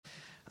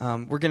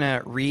We're going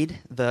to read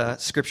the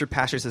scripture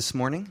passage this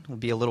morning. It'll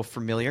be a little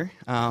familiar,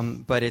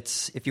 but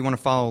if you want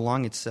to follow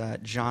along, it's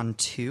John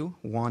 2,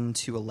 1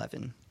 to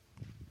 11.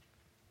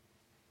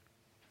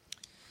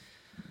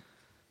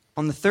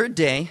 On the third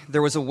day,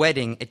 there was a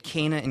wedding at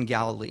Cana in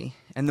Galilee,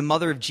 and the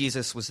mother of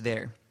Jesus was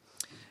there.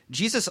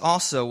 Jesus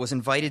also was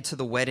invited to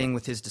the wedding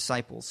with his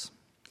disciples.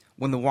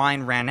 When the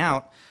wine ran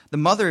out, the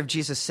mother of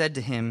Jesus said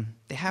to him,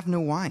 "They have no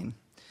wine."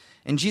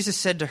 And Jesus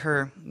said to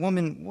her,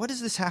 "Woman, what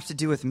does this have to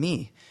do with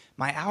me?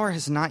 My hour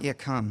has not yet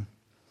come."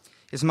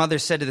 His mother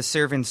said to the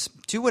servants,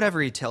 "Do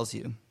whatever he tells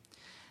you."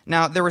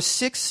 Now there were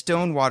 6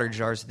 stone water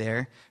jars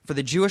there for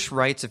the Jewish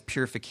rites of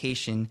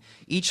purification,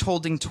 each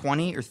holding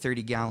 20 or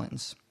 30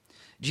 gallons.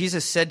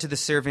 Jesus said to the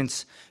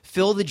servants,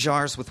 "Fill the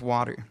jars with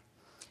water."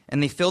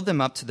 And they filled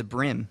them up to the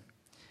brim.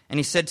 And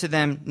he said to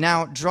them,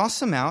 "Now draw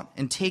some out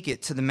and take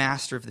it to the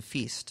master of the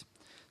feast."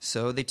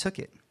 So they took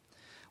it.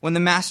 When the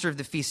master of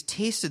the feast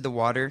tasted the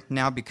water,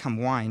 now become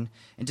wine,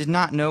 and did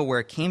not know where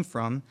it came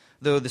from,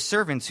 though the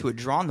servants who had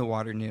drawn the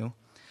water knew,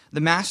 the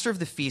master of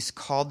the feast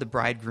called the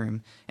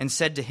bridegroom and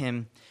said to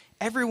him,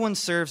 "Everyone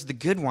serves the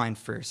good wine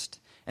first,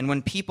 and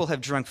when people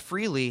have drunk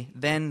freely,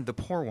 then the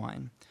poor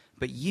wine.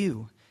 But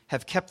you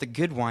have kept the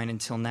good wine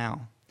until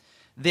now."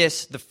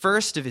 This, the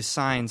first of his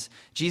signs,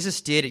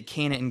 Jesus did at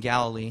Cana in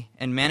Galilee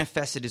and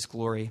manifested his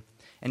glory,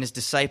 and his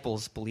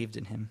disciples believed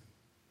in him.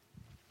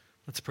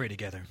 Let's pray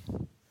together.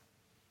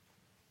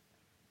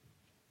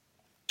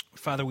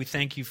 Father, we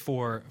thank you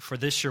for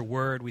this, your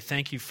word. We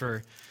thank you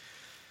for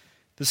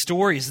the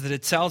stories that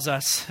it tells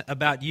us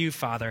about you,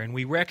 Father. And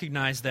we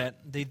recognize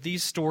that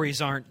these stories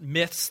aren't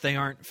myths, they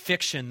aren't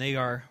fiction, they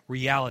are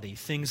reality,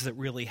 things that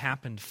really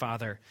happened,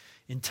 Father,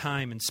 in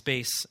time and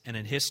space and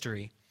in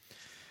history.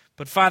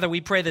 But Father,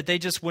 we pray that they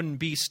just wouldn't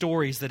be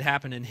stories that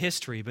happened in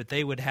history, but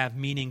they would have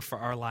meaning for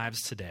our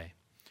lives today.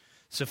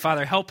 So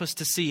Father, help us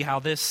to see how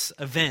this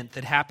event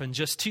that happened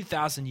just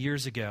 2,000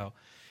 years ago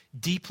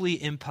deeply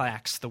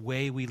impacts the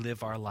way we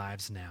live our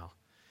lives now.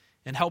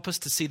 And help us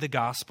to see the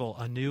gospel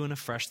anew and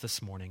afresh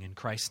this morning. In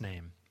Christ's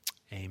name,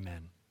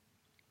 amen.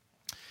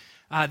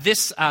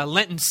 This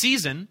Lenten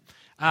season,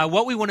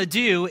 what we want to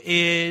do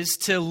is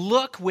to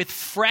look with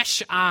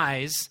fresh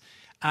eyes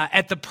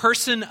at the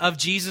person of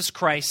Jesus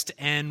Christ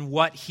and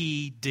what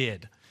he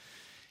did.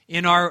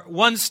 In our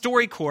One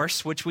Story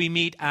course, which we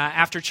meet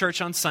after church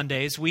on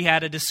Sundays, we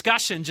had a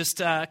discussion just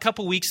a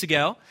couple weeks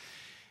ago.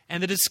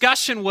 And the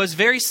discussion was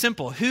very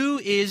simple. Who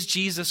is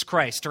Jesus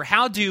Christ? Or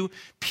how do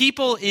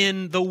people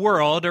in the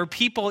world, or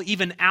people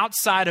even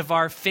outside of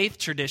our faith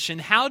tradition,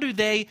 how do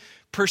they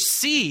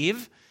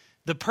perceive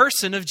the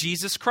person of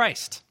Jesus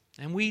Christ?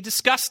 And we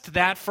discussed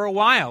that for a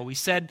while. We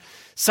said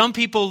some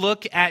people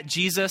look at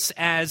Jesus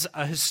as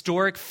a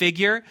historic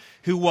figure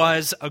who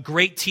was a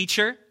great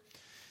teacher.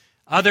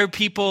 Other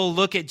people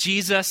look at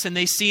Jesus and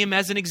they see him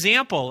as an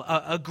example,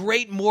 a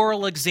great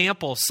moral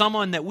example,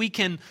 someone that we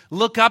can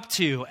look up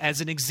to as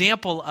an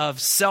example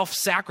of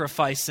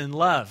self-sacrifice and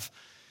love.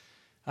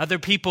 Other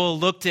people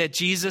looked at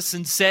Jesus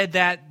and said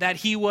that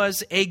he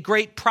was a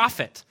great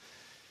prophet.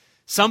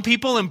 Some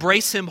people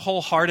embrace him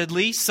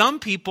wholeheartedly. Some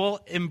people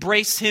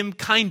embrace him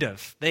kind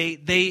of.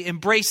 They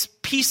embrace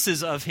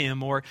pieces of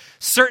him or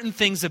certain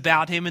things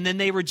about him, and then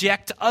they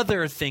reject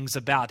other things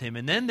about him.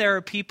 And then there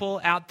are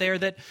people out there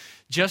that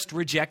just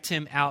reject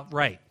him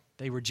outright.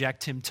 They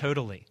reject him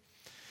totally.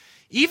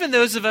 Even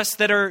those of us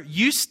that are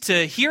used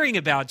to hearing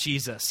about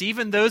Jesus,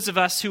 even those of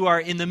us who are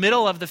in the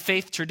middle of the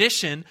faith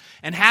tradition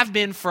and have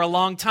been for a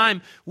long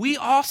time, we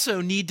also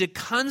need to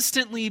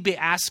constantly be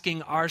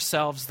asking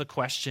ourselves the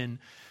question,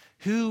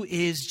 who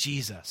is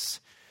Jesus?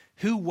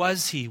 Who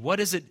was he? What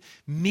does it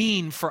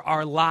mean for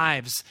our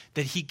lives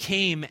that he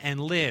came and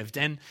lived?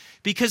 And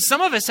because some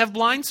of us have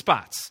blind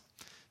spots.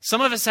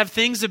 Some of us have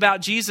things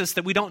about Jesus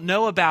that we don't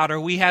know about,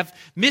 or we have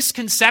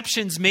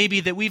misconceptions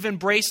maybe that we've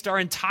embraced our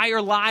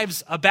entire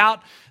lives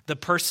about the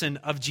person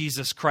of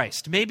Jesus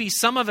Christ. Maybe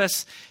some of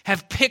us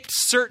have picked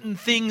certain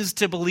things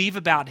to believe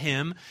about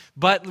him,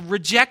 but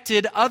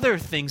rejected other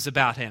things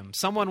about him.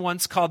 Someone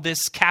once called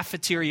this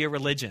cafeteria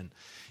religion.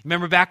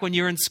 Remember back when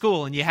you were in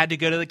school and you had to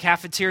go to the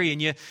cafeteria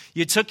and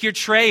you took your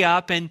tray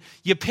up and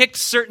you picked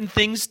certain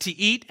things to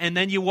eat and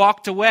then you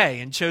walked away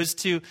and chose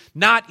to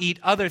not eat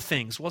other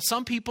things. Well,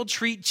 some people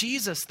treat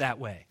Jesus that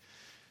way.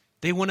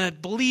 They want to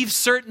believe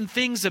certain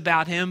things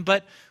about him,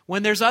 but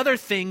when there's other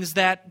things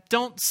that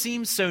don't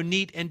seem so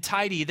neat and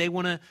tidy, they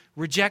want to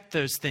reject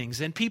those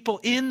things. And people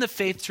in the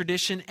faith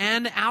tradition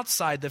and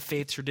outside the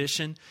faith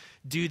tradition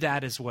do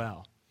that as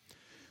well.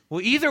 Well,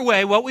 either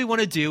way, what we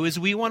want to do is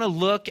we want to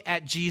look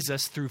at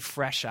Jesus through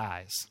fresh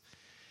eyes.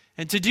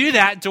 And to do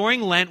that, during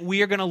Lent,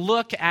 we are going to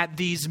look at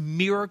these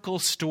miracle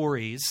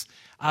stories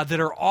that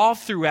are all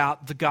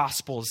throughout the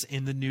Gospels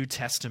in the New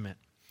Testament.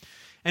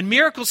 And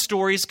miracle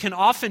stories can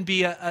often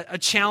be a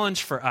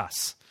challenge for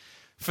us.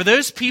 For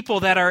those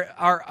people that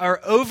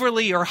are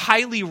overly or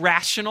highly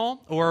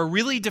rational or are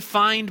really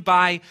defined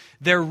by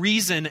their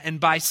reason and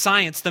by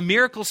science, the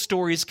miracle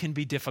stories can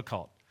be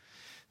difficult.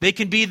 They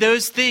can be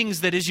those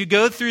things that as you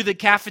go through the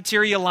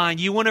cafeteria line,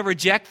 you want to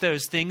reject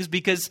those things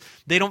because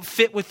they don't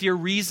fit with your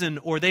reason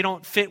or they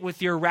don't fit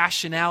with your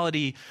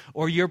rationality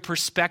or your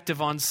perspective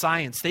on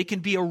science. They can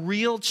be a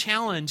real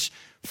challenge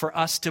for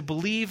us to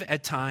believe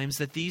at times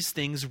that these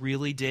things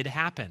really did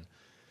happen.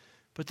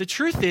 But the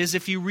truth is,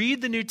 if you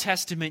read the New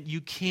Testament, you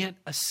can't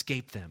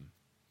escape them.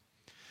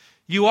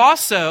 You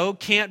also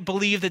can't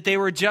believe that they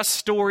were just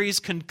stories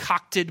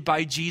concocted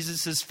by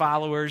Jesus'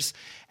 followers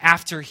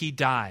after he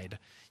died.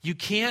 You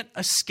can't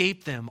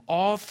escape them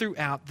all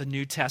throughout the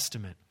New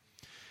Testament.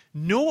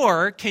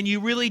 Nor can you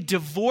really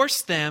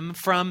divorce them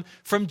from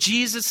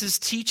Jesus'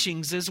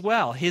 teachings as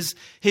well. His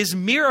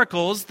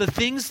miracles, the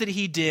things that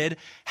he did,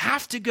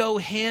 have to go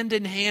hand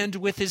in hand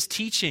with his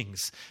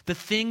teachings. The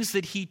things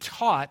that he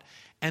taught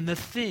and the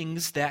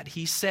things that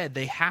he said,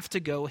 they have to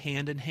go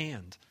hand in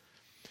hand.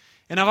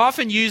 And I've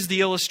often used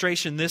the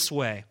illustration this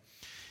way.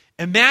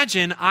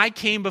 Imagine I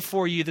came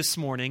before you this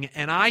morning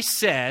and I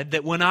said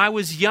that when I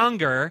was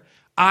younger,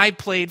 I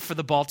played for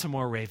the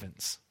Baltimore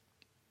Ravens.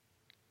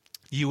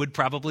 You would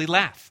probably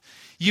laugh.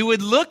 You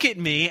would look at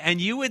me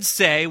and you would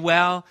say,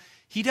 well,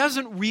 he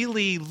doesn't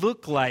really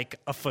look like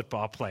a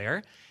football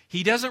player.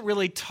 He doesn't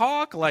really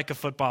talk like a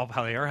football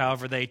player,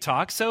 however they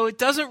talk. So it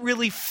doesn't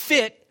really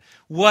fit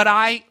what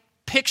I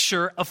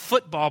picture a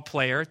football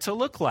player to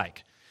look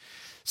like.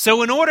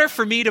 So in order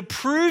for me to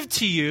prove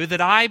to you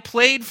that I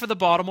played for the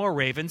Baltimore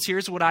Ravens,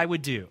 here's what I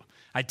would do.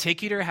 I'd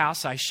take you to your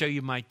house. I'd show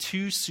you my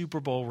 2 Super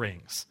Bowl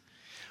rings.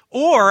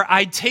 Or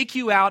I'd take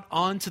you out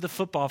onto the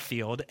football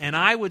field and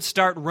I would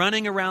start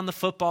running around the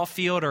football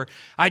field, or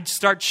I'd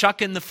start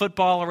chucking the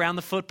football around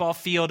the football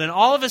field, and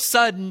all of a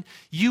sudden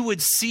you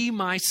would see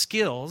my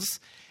skills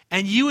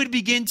and you would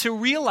begin to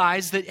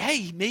realize that,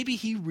 hey, maybe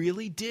he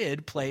really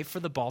did play for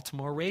the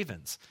Baltimore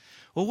Ravens.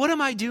 Well, what am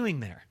I doing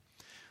there?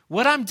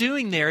 What I'm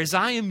doing there is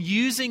I am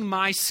using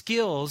my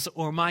skills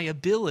or my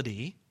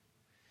ability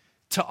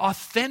to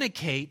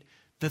authenticate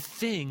the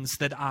things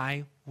that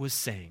I was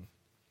saying.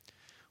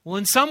 Well,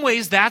 in some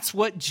ways, that's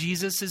what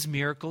Jesus'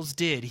 miracles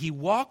did. He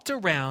walked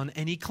around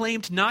and he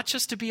claimed not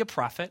just to be a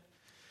prophet,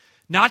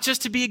 not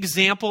just to be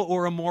example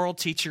or a moral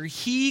teacher.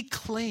 He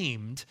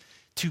claimed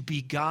to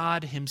be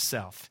God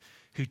himself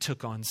who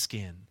took on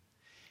skin.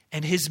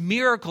 And his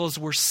miracles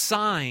were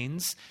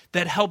signs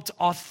that helped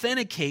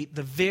authenticate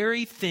the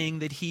very thing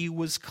that he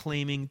was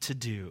claiming to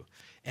do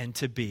and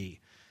to be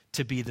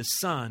the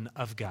Son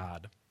of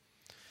God.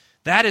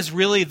 That is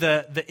really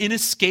the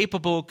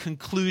inescapable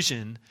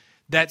conclusion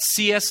that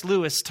C.S.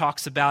 Lewis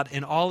talks about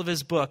in all of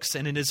his books.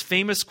 And in his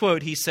famous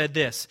quote, he said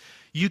this: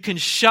 "You can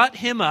shut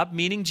him up,"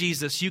 meaning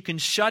Jesus, "you can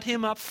shut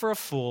him up for a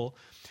fool,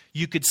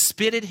 you could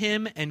spit at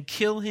him and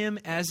kill him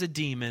as a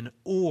demon,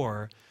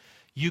 or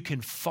you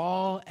can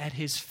fall at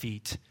his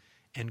feet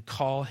and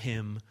call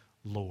him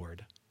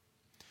Lord."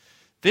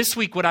 This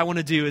week, what I want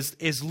to do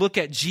is look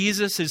at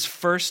Jesus'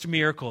 first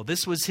miracle.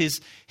 This was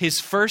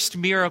his first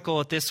miracle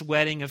at this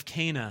wedding of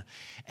Cana.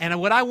 And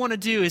what I want to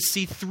do is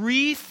see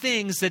 3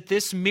 things that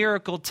this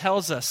miracle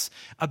tells us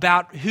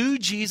about who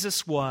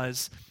Jesus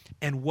was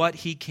and what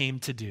he came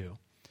to do.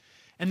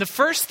 And the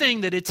first thing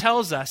that it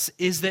tells us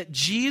is that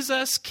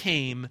Jesus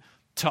came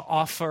to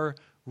offer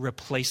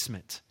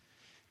replacement.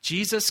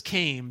 Jesus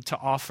came to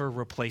offer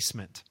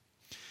replacement.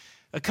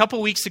 A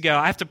couple weeks ago,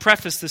 I have to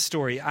preface this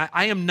story.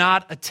 I am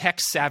not a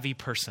tech-savvy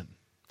person.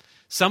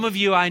 Some of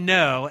you I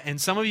know,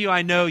 and some of you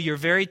I know you're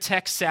very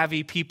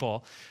tech-savvy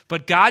people,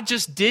 but God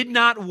just did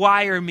not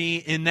wire me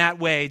in that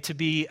way to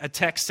be a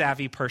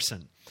tech-savvy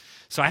person.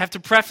 So I have to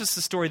preface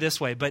the story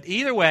this way. But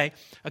either way,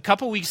 a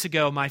couple weeks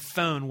ago, my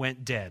phone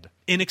went dead,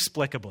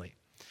 inexplicably.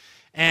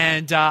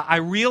 And I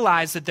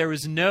realized that there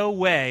was no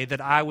way that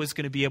I was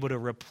going to be able to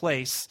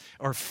replace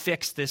or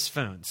fix this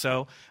phone.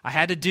 So I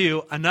had to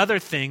do another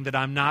thing that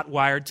I'm not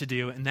wired to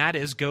do, and that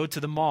is go to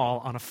the mall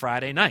on a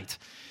Friday night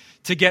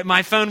to get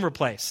my phone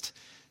replaced.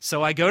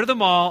 So I go to the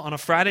mall on a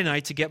Friday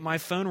night to get my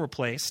phone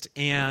replaced,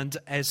 and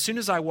as soon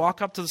as I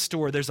walk up to the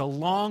store, there's a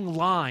long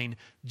line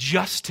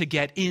just to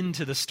get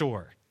into the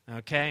store,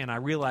 okay? And I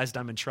realized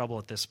I'm in trouble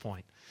at this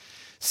point.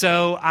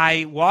 So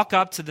I walk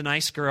up to the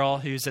nice girl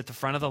who's at the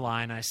front of the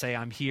line. I say,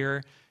 "I'm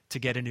here to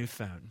get a new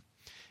phone."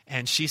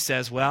 And she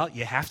says, "Well,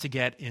 you have to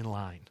get in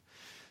line."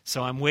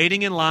 So I'm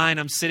waiting in line.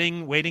 I'm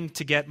sitting waiting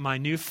to get my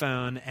new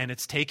phone, and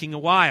it's taking a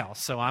while.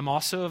 So I'm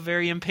also a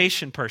very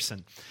impatient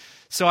person.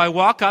 So I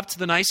walk up to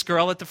the nice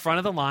girl at the front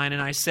of the line,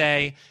 and I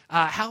say,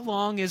 "How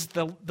long is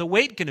the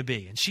wait going to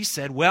be?" And she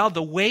said, "Well,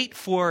 the wait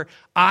for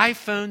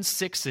iPhone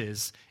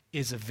 6s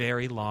is a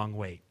very long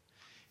wait."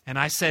 And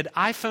I said,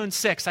 "iPhone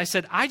 6. I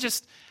said, I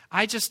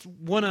just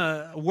want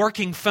a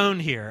working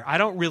phone here. I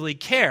don't really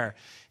care."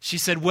 She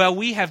said, "Well,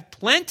 we have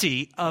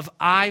plenty of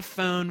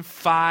iPhone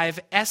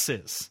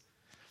 5Ss.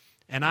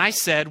 And I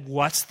said,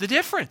 "What's the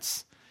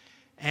difference?"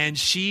 And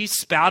she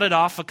spouted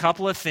off a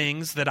couple of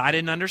things that I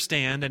didn't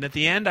understand. And at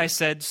the end, I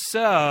said,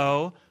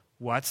 "So,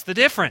 what's the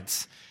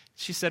difference?"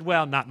 She said,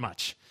 "Well, not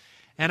much."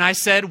 And I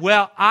said,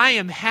 "Well, I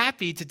am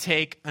happy to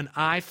take an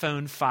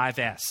iPhone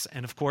 5S.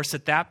 And of course,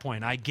 at that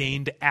point, I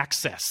gained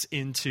access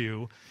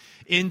into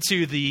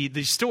into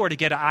the store to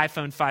get an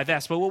iPhone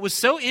 5S. But what was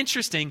so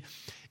interesting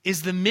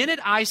is the minute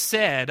I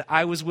said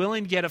I was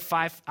willing to get an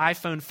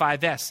iPhone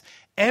 5S,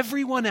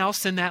 everyone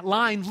else in that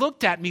line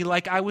looked at me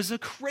like I was a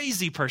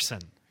crazy person.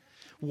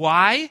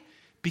 Why?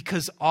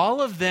 Because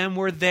all of them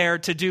were there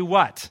to do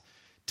what?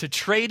 To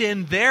trade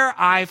in their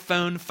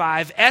iPhone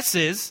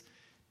 5Ss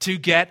to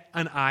get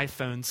an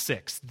iPhone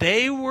 6.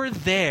 They were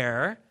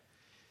there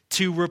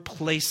to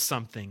replace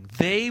something.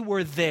 They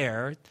were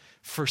there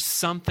for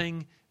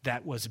something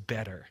that was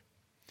better.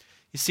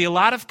 You see, a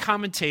lot of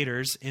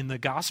commentators in the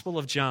Gospel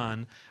of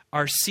John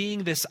are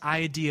seeing this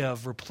idea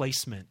of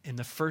replacement in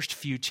the first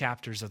few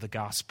chapters of the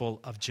Gospel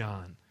of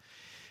John.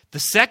 The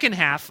second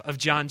half of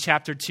John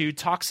chapter 2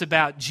 talks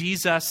about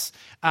Jesus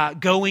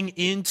going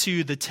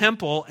into the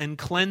temple and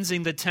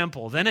cleansing the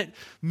temple. Then it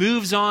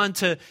moves on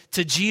to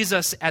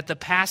Jesus at the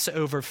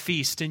Passover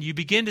feast, and you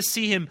begin to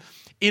see him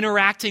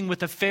interacting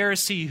with a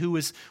Pharisee who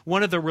was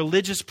one of the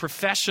religious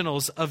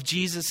professionals of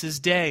Jesus'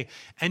 day.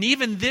 And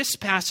even this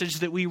passage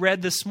that we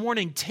read this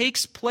morning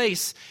takes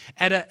place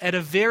at a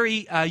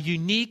very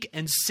unique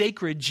and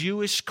sacred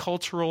Jewish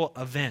cultural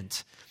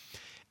event.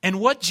 And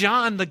what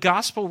John, the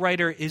gospel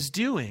writer, is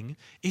doing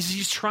is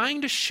he's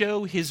trying to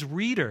show his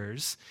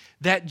readers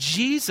that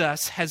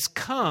Jesus has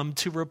come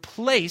to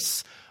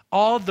replace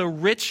all the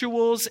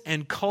rituals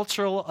and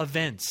cultural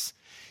events.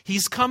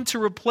 He's come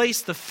to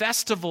replace the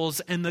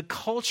festivals and the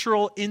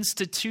cultural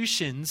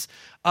institutions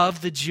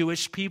of the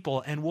Jewish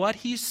people. And what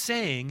he's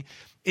saying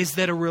is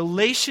that a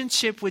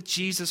relationship with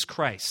Jesus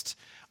Christ,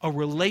 a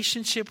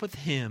relationship with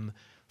him,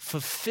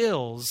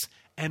 fulfills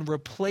and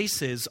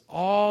replaces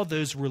all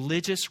those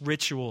religious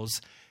rituals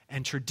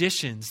and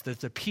traditions that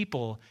the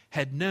people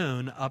had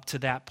known up to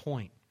that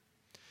point.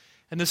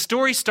 And the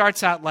story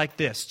starts out like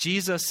this.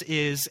 Jesus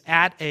is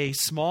at a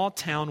small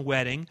town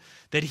wedding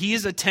that he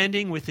is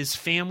attending with his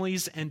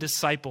families and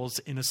disciples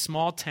in a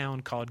small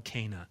town called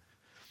Cana.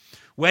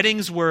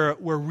 Weddings were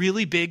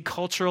really big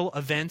cultural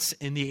events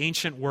in the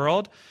ancient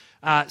world.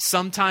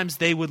 Sometimes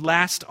they would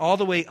last all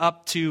the way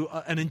up to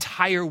an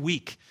entire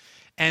week.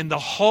 And the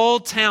whole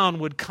town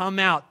would come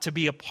out to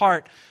be a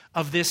part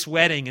of this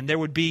wedding. And there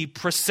would be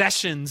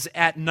processions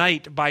at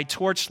night by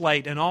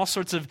torchlight, and all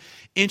sorts of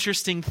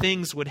interesting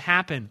things would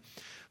happen.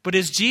 But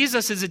as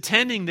Jesus is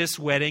attending this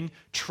wedding,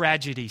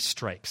 tragedy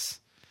strikes.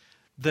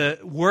 The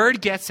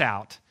word gets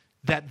out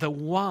that the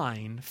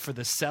wine for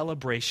the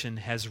celebration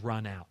has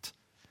run out.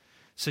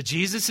 So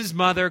Jesus'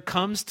 mother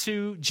comes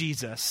to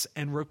Jesus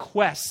and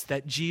requests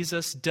that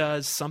Jesus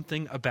does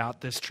something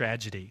about this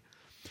tragedy.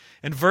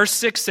 And verse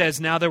 6 says,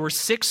 "Now there were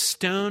six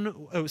stone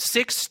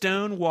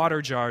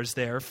water jars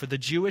there for the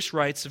Jewish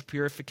rites of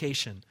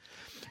purification,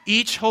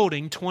 each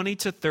holding 20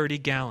 to 30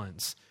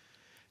 gallons.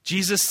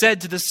 Jesus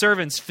said to the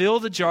servants, 'Fill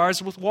the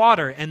jars with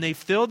water,' and they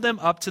filled them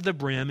up to the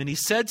brim. And he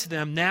said to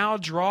them, 'Now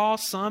draw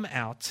some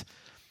out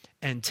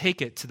and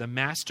take it to the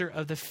master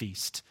of the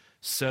feast.'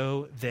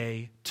 So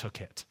they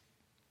took it."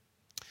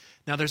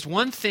 Now there's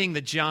one thing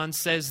that John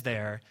says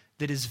there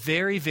that is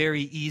very,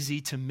 very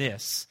easy to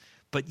miss,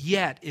 but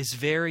yet is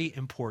very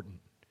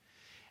important.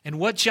 And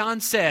what John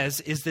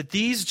says is that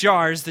these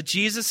jars that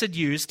Jesus had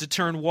used to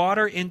turn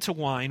water into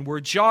wine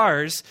were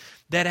jars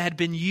that had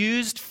been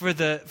used for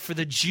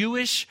the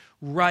Jewish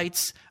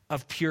rites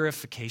of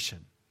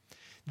purification.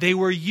 They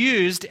were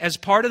used as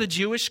part of the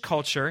Jewish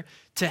culture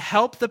to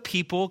help the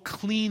people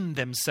clean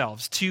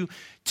themselves, to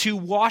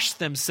wash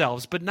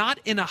themselves, but not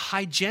in a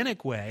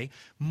hygienic way,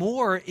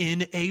 more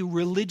in a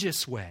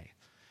religious way.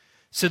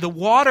 So the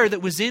water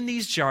that was in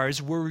these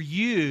jars were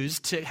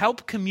used to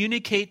help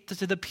communicate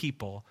to the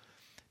people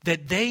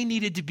that they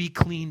needed to be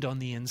cleaned on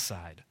the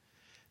inside,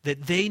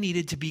 that they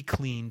needed to be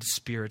cleaned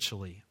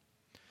spiritually.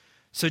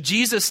 So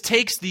Jesus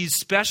takes these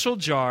special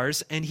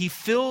jars and he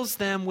fills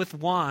them with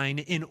wine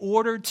in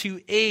order to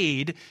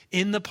aid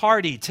in the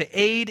party, to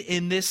aid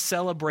in this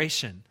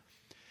celebration.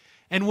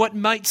 And what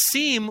might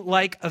seem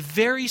like a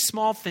very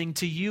small thing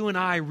to you and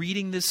I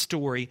reading this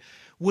story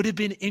would have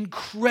been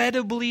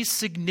incredibly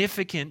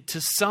significant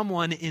to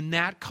someone in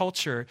that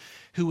culture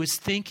who was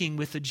thinking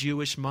with a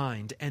Jewish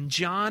mind. And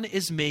John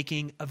is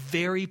making a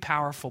very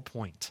powerful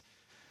point.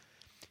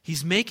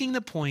 He's making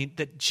the point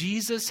that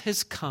Jesus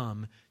has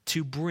come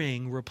to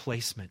bring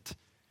replacement.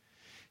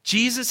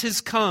 Jesus has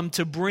come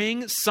to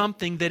bring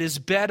something that is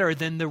better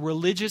than the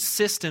religious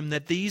system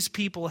that these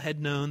people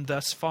had known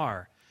thus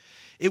far.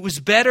 It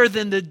was better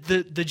than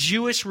the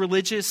Jewish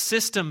religious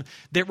system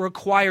that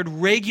required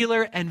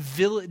regular and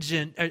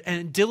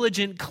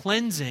diligent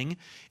cleansing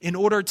in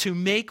order to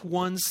make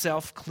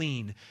oneself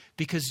clean,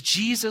 because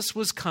Jesus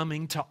was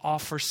coming to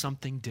offer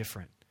something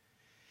different.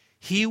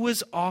 He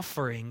was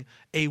offering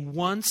a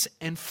once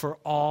and for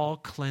all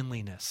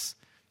cleanliness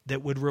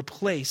that would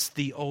replace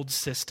the old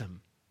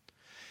system.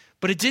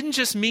 But it didn't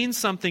just mean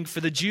something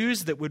for the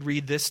Jews that would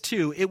read this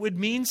too. It would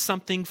mean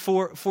something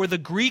for the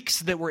Greeks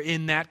that were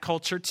in that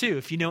culture too.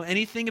 If you know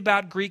anything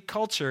about Greek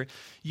culture,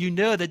 you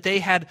know that they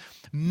had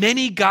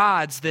many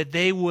gods that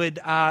they would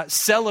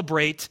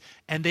celebrate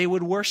and they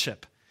would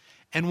worship.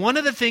 And one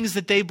of the things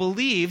that they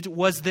believed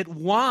was that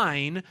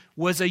wine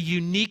was a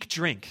unique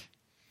drink.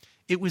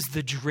 It was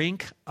the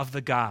drink of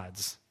the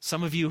gods.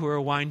 Some of you who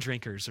are wine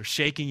drinkers are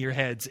shaking your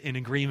heads in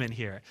agreement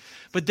here.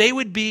 But they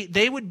would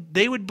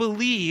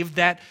believe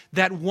that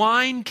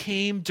wine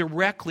came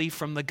directly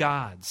from the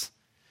gods.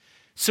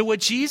 So what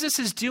Jesus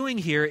is doing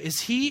here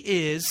is he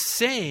is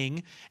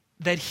saying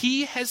that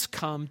he has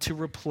come to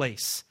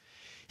replace.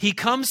 He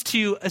comes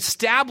to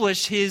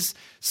establish his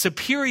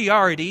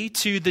superiority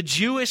to the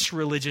Jewish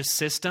religious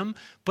system,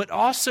 but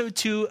also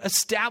to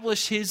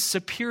establish his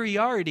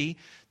superiority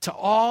to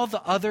all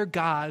the other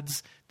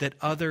gods that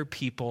other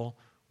people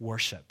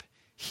worship.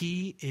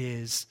 He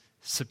is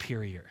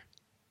superior.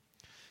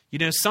 You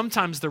know,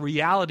 sometimes the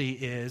reality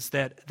is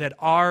that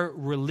our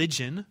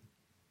religion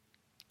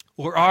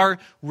or our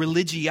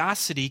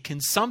religiosity can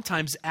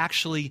sometimes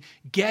actually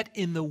get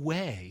in the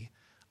way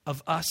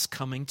of us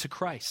coming to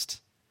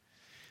Christ.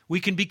 We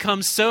can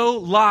become so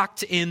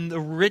locked in the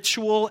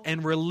ritual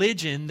and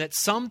religion that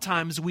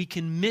sometimes we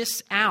can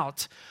miss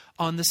out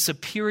on the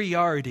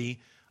superiority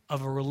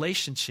of a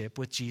relationship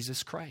with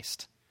Jesus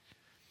Christ.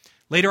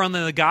 Later on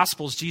in the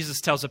Gospels,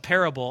 Jesus tells a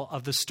parable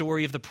of the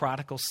story of the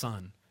prodigal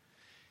son.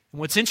 And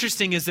what's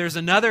interesting is there's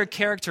another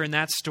character in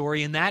that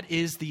story, and that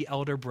is the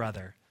elder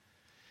brother.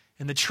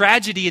 And the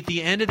tragedy at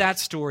the end of that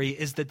story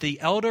is that the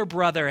elder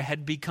brother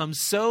had become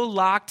so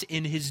locked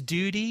in his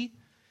duty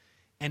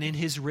and in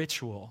his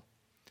ritual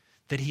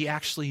that he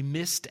actually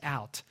missed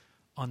out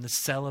on the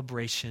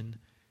celebration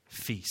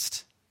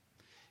feast.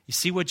 You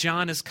see, what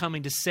John is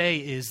coming to say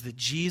is that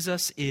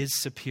Jesus is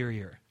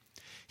superior.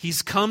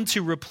 He's come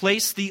to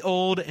replace the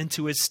old and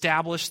to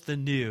establish the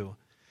new.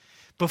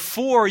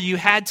 Before, you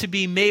had to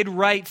be made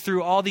right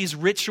through all these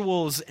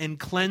rituals and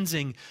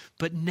cleansing,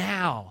 but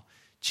now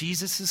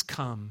Jesus has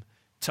come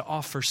to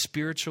offer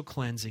spiritual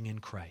cleansing in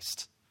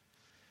Christ.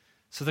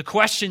 So the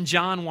question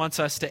John wants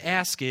us to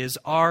ask is,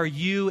 are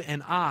you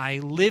and I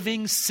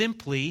living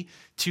simply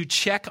to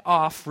check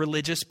off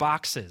religious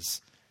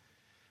boxes?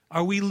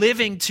 Are we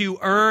living to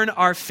earn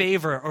our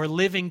favor or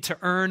living to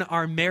earn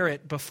our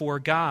merit before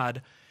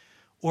God?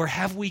 Or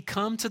have we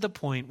come to the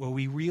point where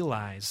we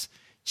realize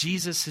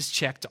Jesus has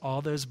checked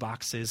all those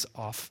boxes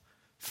off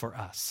for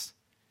us?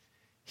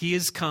 He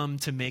has come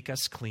to make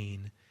us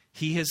clean.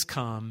 He has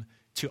come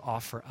to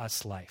offer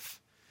us life.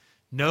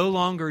 No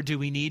longer do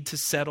we need to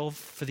settle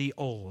for the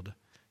old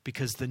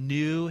because the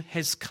new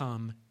has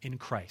come in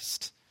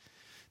Christ.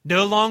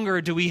 No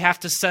longer do we have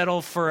to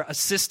settle for a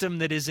system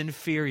that is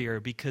inferior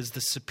because the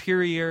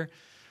superior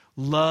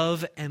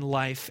love and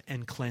life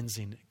and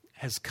cleansing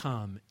has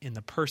come in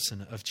the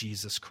person of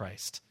Jesus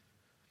Christ.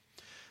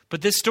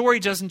 But this story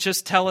doesn't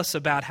just tell us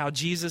about how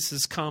Jesus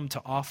has come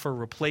to offer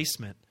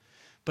replacement,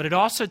 but it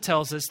also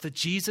tells us that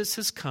Jesus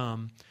has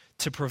come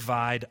to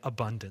provide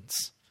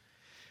abundance.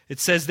 It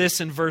says this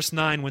in verse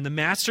 9, when the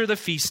master of the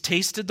feast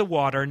tasted the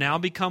water, now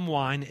become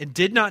wine, and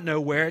did not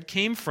know where it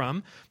came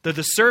from, though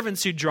the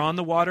servants who'd drawn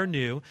the water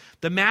knew,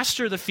 the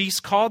master of the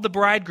feast called the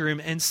bridegroom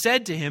and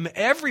said to him,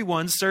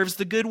 everyone serves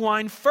the good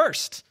wine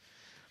first.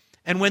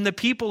 And when the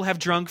people have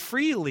drunk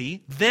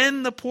freely,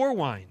 then the poor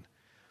wine.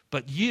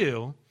 But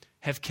you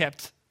have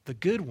kept the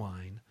good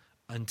wine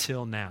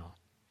until now.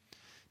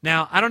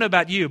 Now, I don't know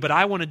about you, but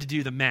I wanted to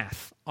do the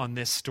math on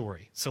this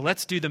story. So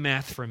let's do the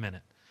math for a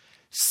minute.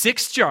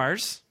 6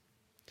 jars,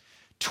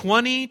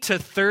 20 to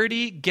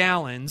 30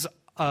 gallons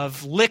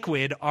of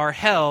liquid are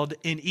held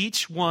in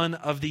each one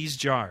of these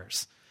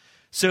jars.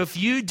 So if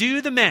you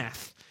do the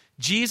math,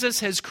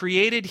 Jesus has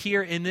created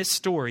here in this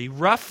story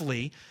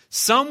roughly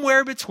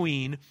somewhere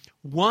between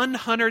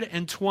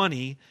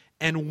 120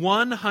 and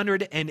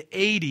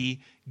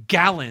 180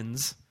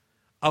 gallons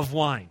of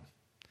wine.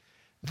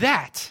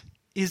 That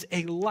is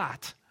a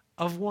lot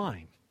of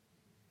wine.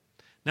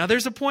 Now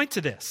there's a point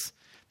to this,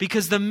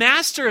 because the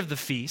master of the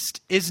feast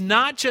is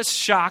not just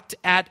shocked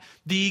at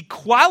the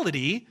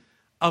quality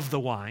of the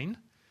wine,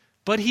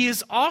 but he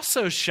is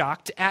also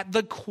shocked at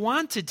the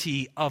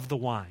quantity of the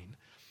wine.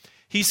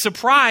 He's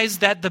surprised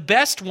that the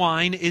best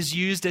wine is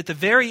used at the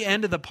very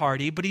end of the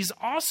party, but he's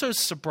also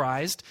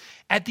surprised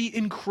at the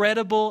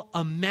incredible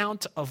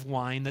amount of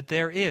wine that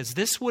there is.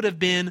 This would have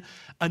been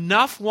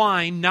enough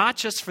wine, not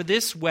just for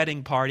this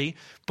wedding party,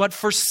 but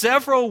for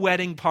several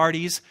wedding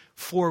parties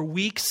for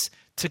weeks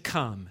to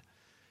come.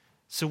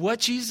 So what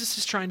Jesus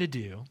is trying to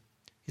do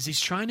is he's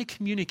trying to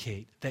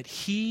communicate that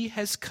he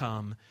has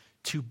come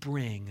to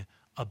bring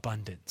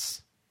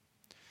abundance.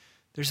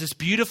 There's this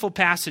beautiful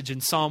passage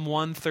in Psalm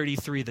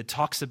 133 that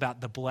talks about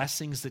the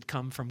blessings that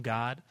come from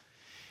God.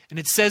 And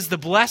it says the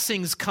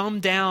blessings come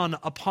down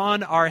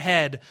upon our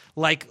head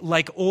like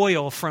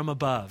oil from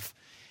above.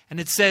 And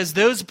it says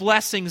those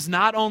blessings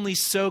not only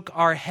soak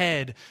our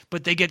head,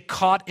 but they get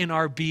caught in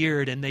our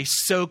beard and they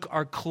soak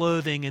our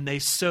clothing and they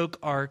soak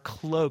our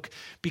cloak,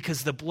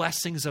 because the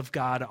blessings of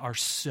God are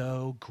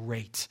so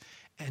great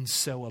and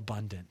so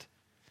abundant.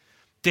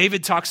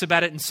 David talks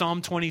about it in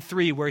Psalm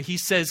 23, where he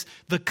says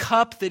the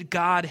cup that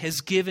God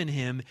has given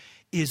him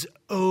is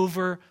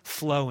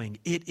overflowing.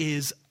 It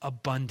is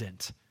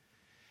abundant.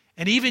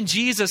 And even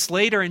Jesus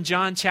later in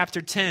John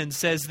chapter 10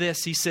 says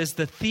this. He says,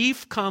 "The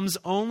thief comes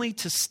only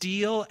to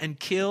steal and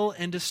kill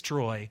and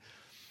destroy,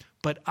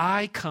 but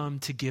I come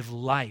to give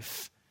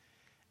life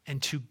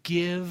and to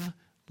give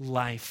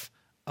life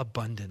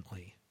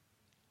abundantly."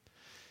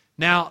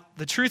 Now,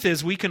 the truth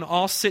is we can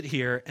all sit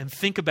here and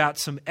think about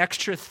some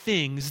extra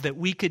things that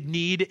we could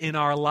need in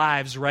our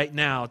lives right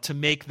now to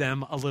make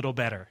them a little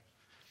better.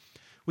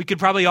 We could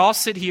probably all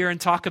sit here and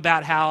talk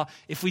about how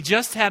if we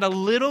just had a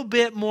little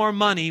bit more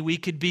money, we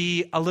could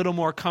be a little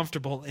more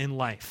comfortable in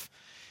life.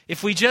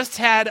 If we just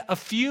had a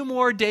few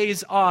more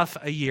days off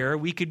a year,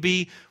 we could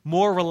be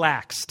more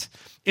relaxed.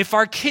 If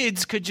our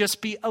kids could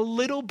just be a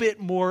little bit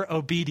more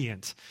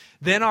obedient,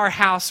 then our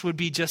house would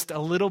be just a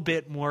little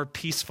bit more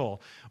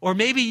peaceful. Or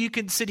maybe you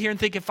could sit here and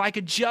think, if I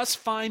could just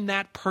find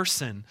that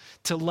person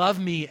to love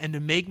me and to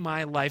make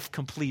my life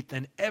complete,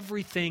 then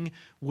everything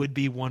would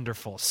be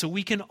wonderful. So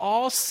we can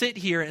all sit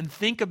here and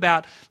think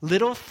about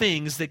little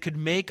things that could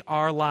make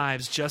our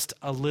lives just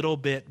a little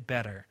bit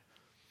better.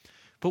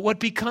 But what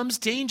becomes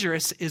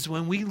dangerous is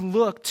when we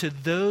look to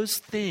those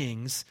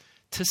things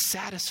to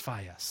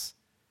satisfy us,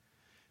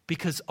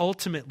 because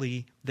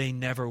ultimately they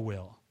never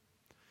will.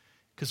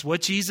 Because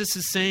what Jesus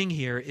is saying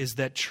here is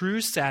that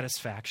true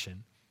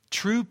satisfaction,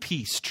 true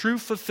peace, true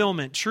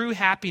fulfillment, true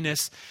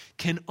happiness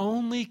can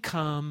only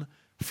come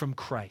from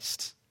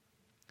Christ.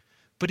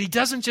 But he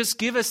doesn't just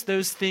give us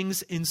those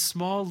things in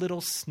small little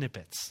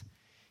snippets.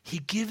 He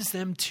gives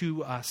them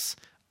to us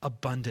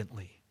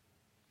abundantly.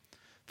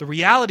 The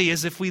reality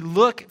is if we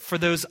look for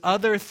those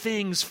other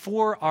things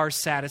for our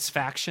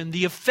satisfaction,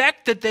 the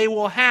effect that they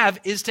will have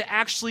is to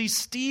actually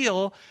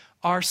steal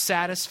our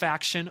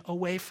satisfaction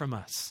away from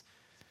us.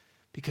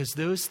 Because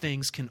those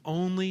things can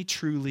only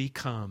truly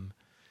come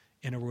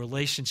in a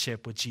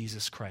relationship with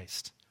Jesus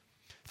Christ.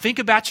 Think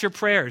about your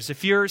prayers.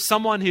 If you're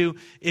someone who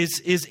is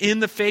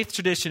in the faith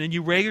tradition and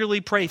you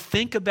regularly pray,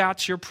 think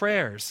about your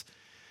prayers.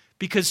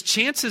 Because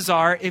chances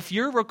are, if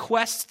your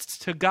requests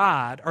to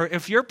God, or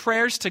if your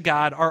prayers to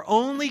God are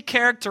only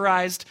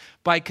characterized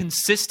by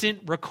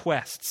consistent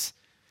requests,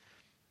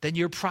 then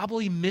you're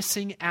probably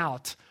missing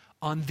out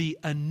on the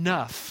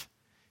enough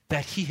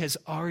that he has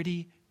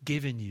already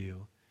given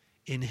you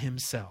in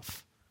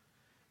himself.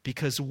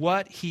 Because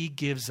what he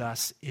gives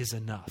us is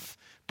enough.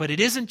 But it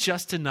isn't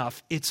just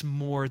enough, it's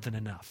more than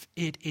enough.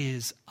 It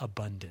is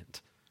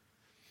abundant.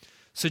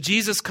 So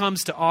Jesus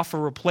comes to offer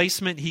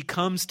replacement. He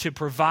comes to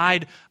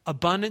provide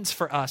abundance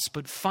for us.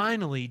 But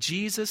finally,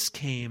 Jesus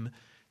came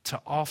to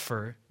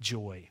offer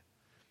joy.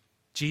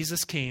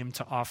 Jesus came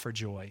to offer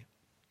joy.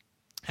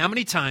 How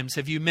many times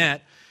have you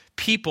met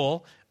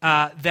people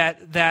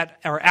that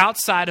are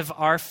outside of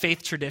our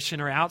faith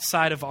tradition or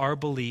outside of our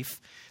belief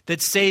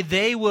that say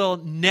they will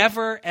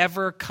never,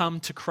 ever come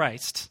to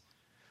Christ?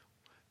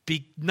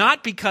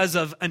 Not because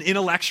of an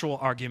intellectual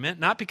argument,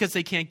 not because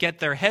they can't get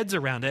their heads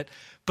around it,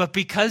 but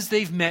because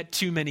they've met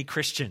too many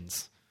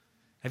Christians.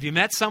 Have you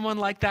met someone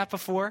like that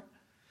before?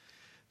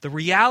 The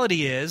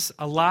reality is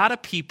a lot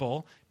of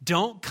people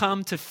don't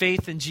come to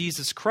faith in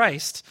Jesus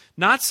Christ,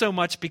 not so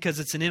much because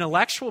it's an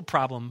intellectual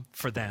problem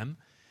for them,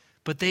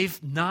 but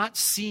they've not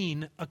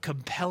seen a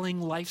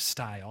compelling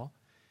lifestyle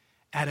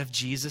out of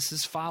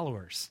Jesus'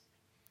 followers.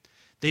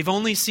 They've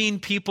only seen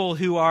people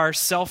who are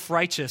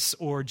self-righteous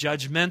or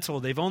judgmental.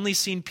 They've only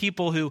seen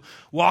people who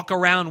walk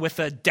around with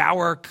a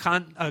dour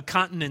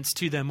countenance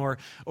to them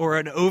or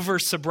an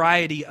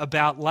over-sobriety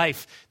about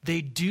life.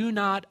 They do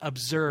not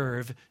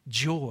observe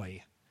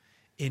joy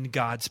in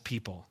God's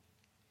people.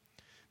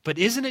 But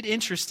isn't it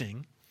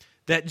interesting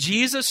that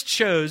Jesus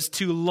chose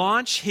to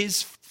launch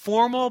his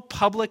formal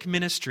public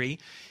ministry?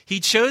 He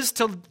chose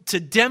to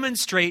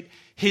demonstrate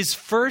his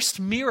first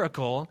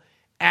miracle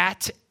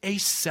at a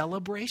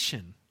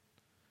celebration.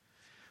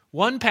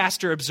 One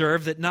pastor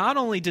observed that not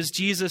only does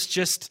Jesus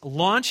just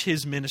launch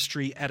his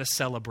ministry at a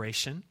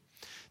celebration,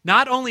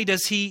 not only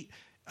does he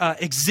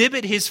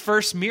exhibit his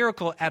first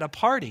miracle at a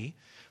party,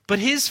 but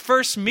his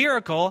first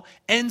miracle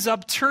ends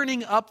up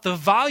turning up the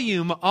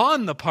volume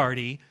on the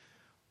party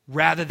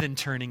rather than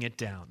turning it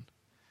down.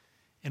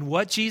 And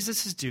what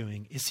Jesus is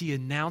doing is he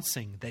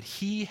announcing that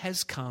he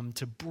has come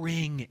to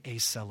bring a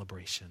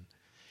celebration.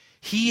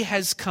 He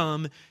has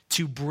come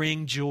to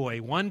bring joy.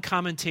 One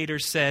commentator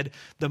said,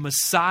 the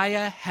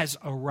Messiah has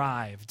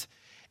arrived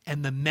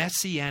and the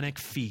messianic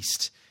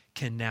feast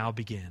can now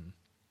begin.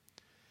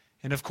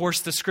 And of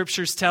course, the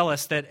scriptures tell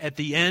us that at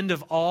the end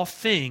of all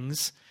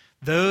things,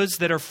 those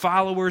that are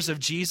followers of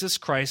Jesus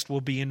Christ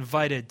will be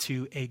invited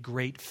to a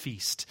great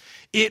feast.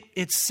 It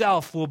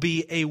itself will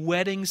be a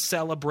wedding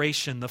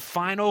celebration, the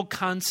final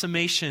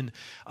consummation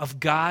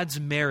of God's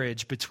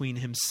marriage between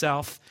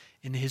himself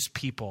and his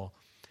people.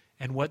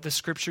 And what the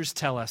scriptures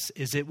tell us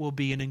is it will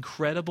be an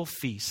incredible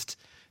feast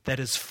that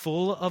is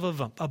full of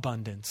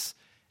abundance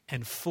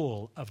and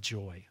full of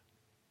joy.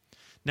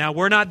 Now,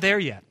 we're not there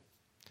yet.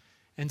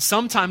 And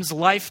sometimes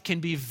life can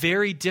be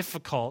very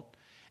difficult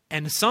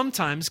and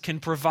sometimes can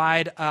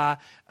provide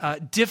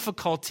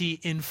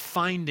difficulty in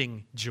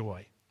finding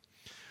joy.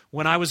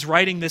 when I was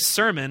writing this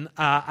sermon,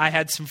 I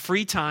had some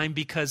free time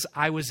because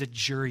I was at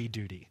jury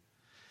duty.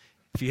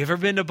 If you've ever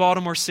been to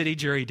Baltimore City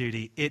jury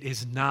duty, it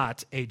is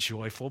not a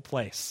joyful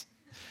place.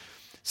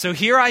 So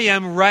here I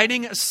am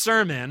writing a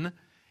sermon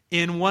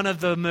in one of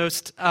the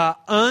most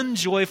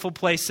unjoyful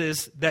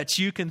places that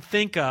you can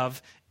think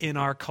of in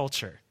our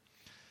culture.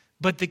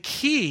 But the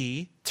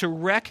key to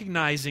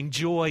recognizing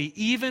joy,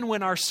 even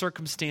when our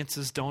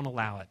circumstances don't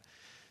allow it,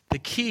 the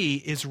key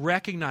is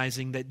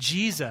recognizing that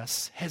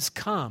Jesus has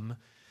come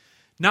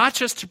not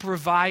just to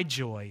provide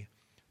joy,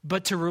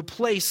 but to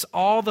replace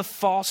all the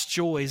false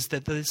joys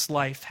that this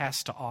life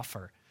has to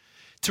offer.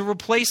 To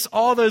replace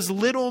all those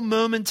little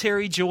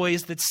momentary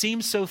joys that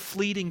seem so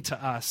fleeting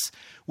to us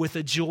with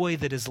a joy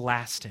that is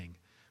lasting,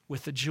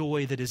 with a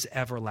joy that is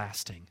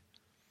everlasting.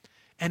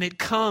 And it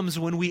comes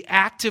when we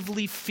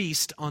actively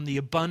feast on the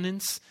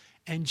abundance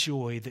and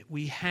joy that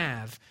we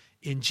have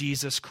in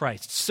Jesus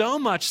Christ. So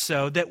much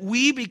so that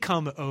we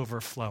become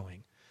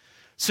overflowing,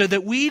 so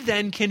that we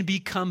then can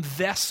become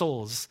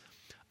vessels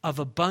of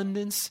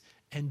abundance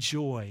and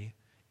joy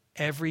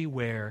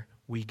everywhere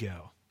we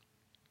go.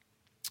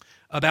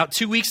 About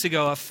 2 weeks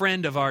ago, a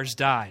friend of ours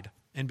died.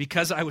 And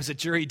because I was at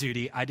jury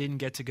duty, I didn't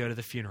get to go to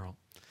the funeral.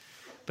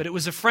 But it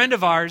was a friend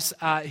of ours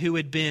who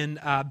had been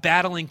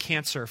battling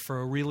cancer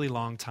for a really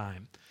long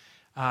time.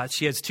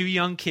 She has 2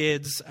 young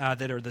kids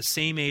that are the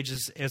same age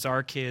as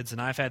our kids,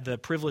 and I've had the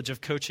privilege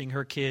of coaching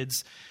her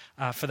kids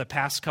for the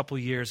past couple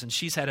years, and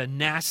she's had a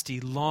nasty,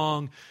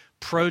 long,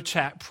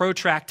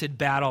 protracted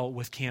battle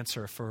with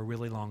cancer for a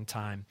really long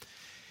time.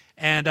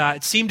 And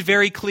it seemed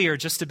very clear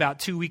just about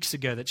 2 weeks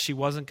ago that she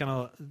wasn't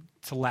going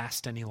to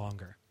last any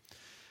longer.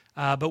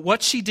 But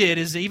what she did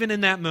is, even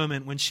in that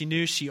moment when she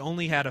knew she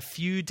only had a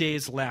few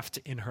days left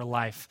in her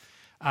life,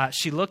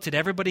 she looked at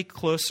everybody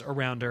close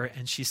around her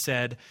and she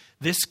said,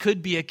 this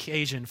could be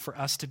occasion for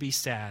us to be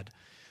sad,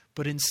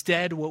 but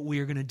instead what we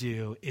are going to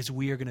do is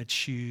we are going to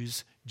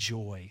choose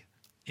joy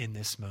in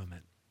this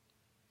moment.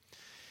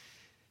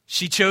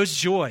 She chose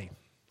joy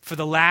for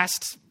the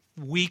last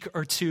week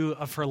or 2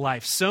 of her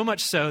life, so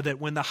much so that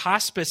when the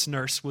hospice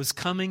nurse was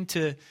coming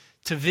to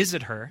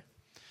visit her,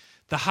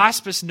 the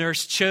hospice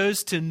nurse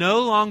chose to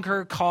no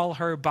longer call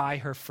her by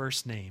her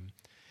first name.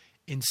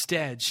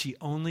 Instead, she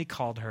only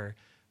called her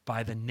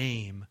by the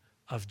name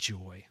of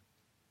joy.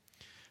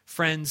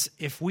 Friends,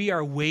 if we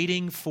are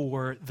waiting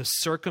for the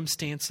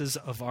circumstances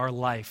of our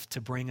life to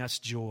bring us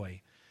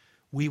joy,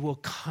 we will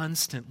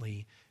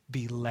constantly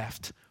be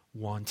left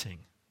wanting.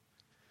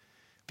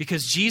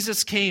 Because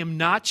Jesus came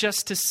not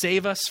just to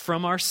save us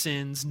from our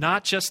sins,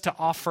 not just to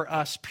offer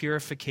us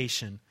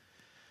purification,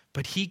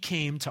 but he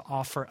came to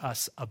offer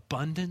us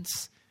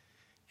abundance,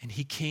 and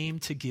he came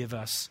to give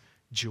us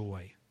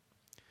joy.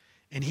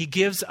 And he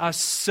gives us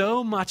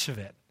so much of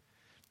it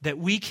that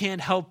we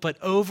can't help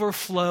but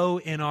overflow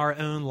in our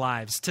own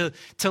lives, to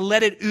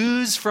let it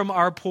ooze from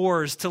our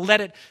pores, to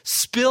let it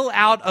spill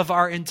out of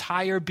our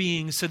entire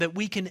being so that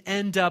we can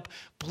end up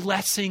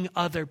blessing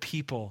other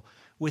people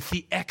with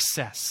the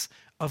excess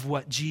of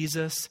what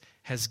Jesus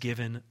has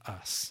given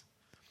us.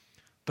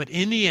 But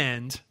in the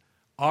end,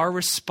 our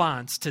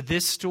response to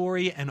this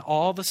story and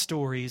all the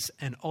stories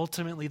and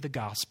ultimately the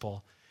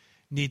gospel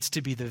needs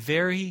to be the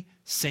very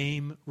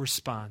same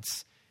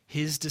response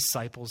his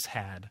disciples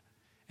had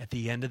at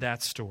the end of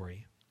that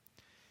story,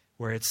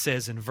 where it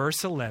says in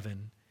verse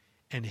 11,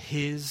 and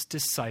his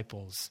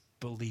disciples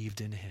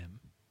believed in him.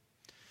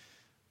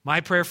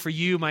 My prayer for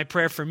you, my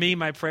prayer for me,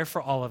 my prayer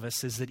for all of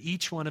us is that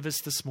each one of us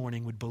this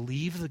morning would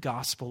believe the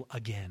gospel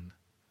again.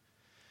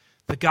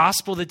 The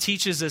gospel that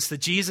teaches us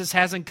that Jesus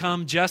hasn't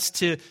come just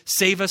to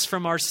save us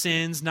from our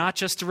sins, not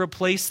just to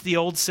replace the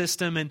old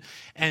system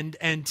and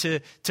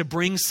to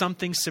bring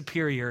something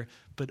superior,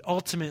 but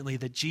ultimately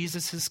that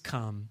Jesus has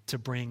come to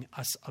bring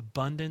us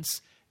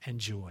abundance and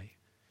joy.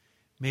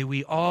 May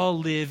we all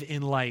live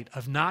in light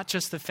of not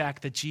just the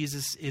fact that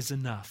Jesus is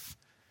enough,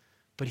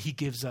 but he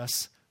gives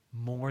us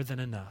more than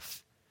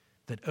enough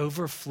that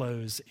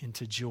overflows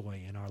into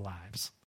joy in our lives.